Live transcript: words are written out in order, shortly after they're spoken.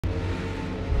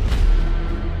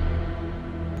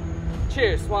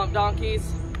Cheers, swamp donkeys.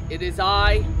 It is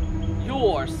I,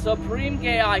 your supreme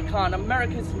gay icon,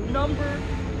 America's #1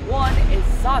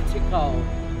 Exótico,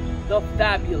 the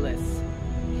fabulous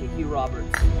KiKi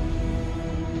Roberts.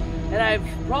 And I've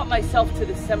brought myself to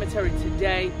the cemetery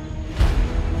today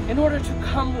in order to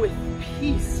come with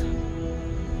peace,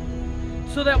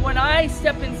 so that when I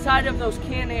step inside of those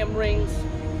CanAm rings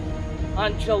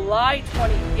on July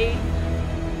 28th,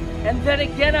 and then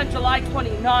again on July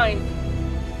 29th,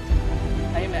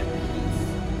 I am at peace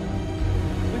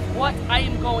with what I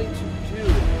am going to do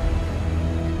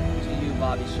to you,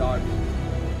 Bobby Sharp.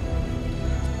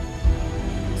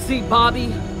 See,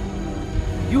 Bobby,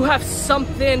 you have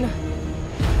something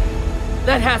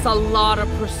that has a lot of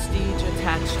prestige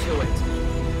attached to it.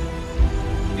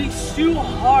 The Stu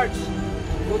Hart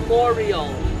Memorial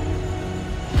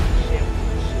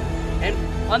Championship. And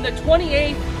on the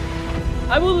 28th,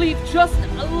 I will leave just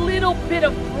a little bit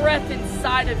of breath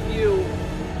inside of you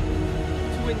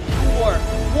to endure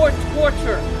more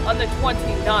torture on the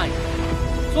 29th.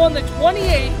 So on the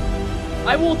 28th,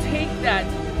 I will take that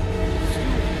Stu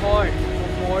Hart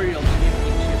Memorial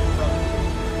Championship from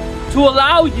you, to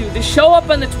allow you to show up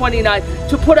on the 29th,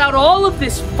 to put out all of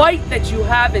this fight that you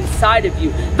have inside of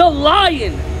you, the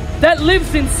lion that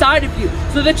lives inside of you,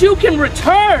 so that you can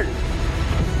return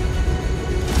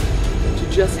to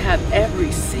just have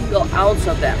every single ounce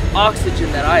of that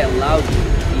oxygen that I allowed you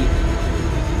to keep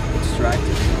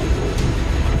extracted from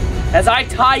you. As I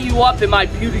tie you up in my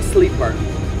beauty sleeper,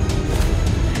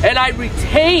 and I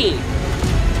retain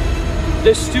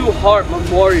the Stu Hart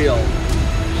Memorial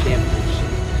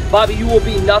Championship. Bobby, you will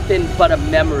be nothing but a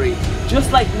memory.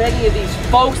 Just like many of these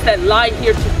folks that lie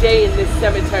here today in this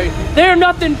cemetery, they're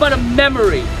nothing but a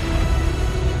memory.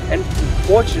 And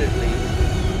unfortunately,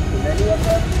 for many of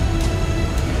them,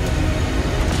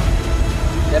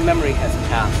 that memory has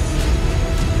passed.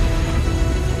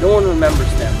 No one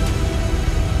remembers them.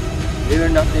 They're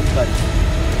nothing but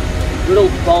little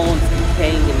bones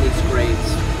decaying in these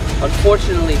graves.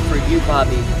 Unfortunately for you,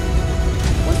 Bobby,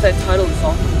 once that title is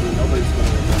off of you, nobody's going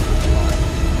to remember the line.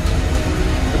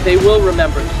 But they will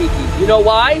remember KiKi. You know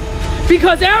why?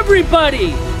 Because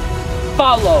everybody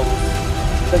follows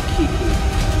the KiKi.